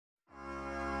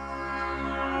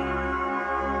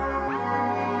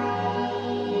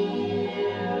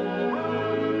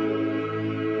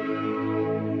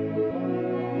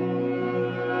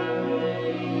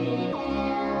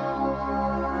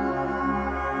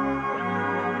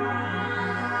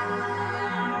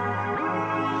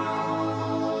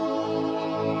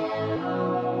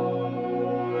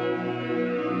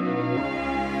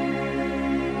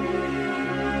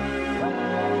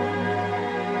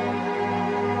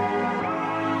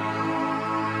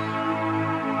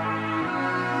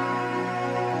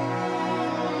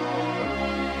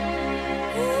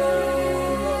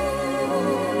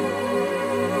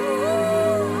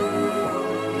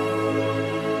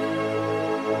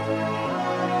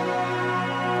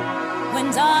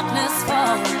darkness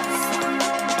falls.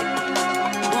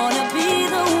 Wanna be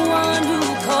the one who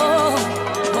calls.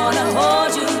 Wanna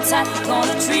hold you tight,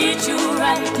 gonna treat you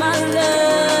right, my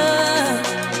love.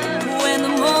 When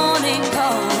the morning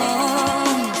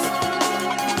comes,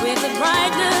 with the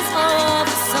brightness of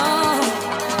the sun,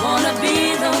 wanna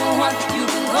be the one you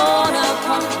can call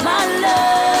upon, my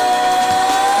love.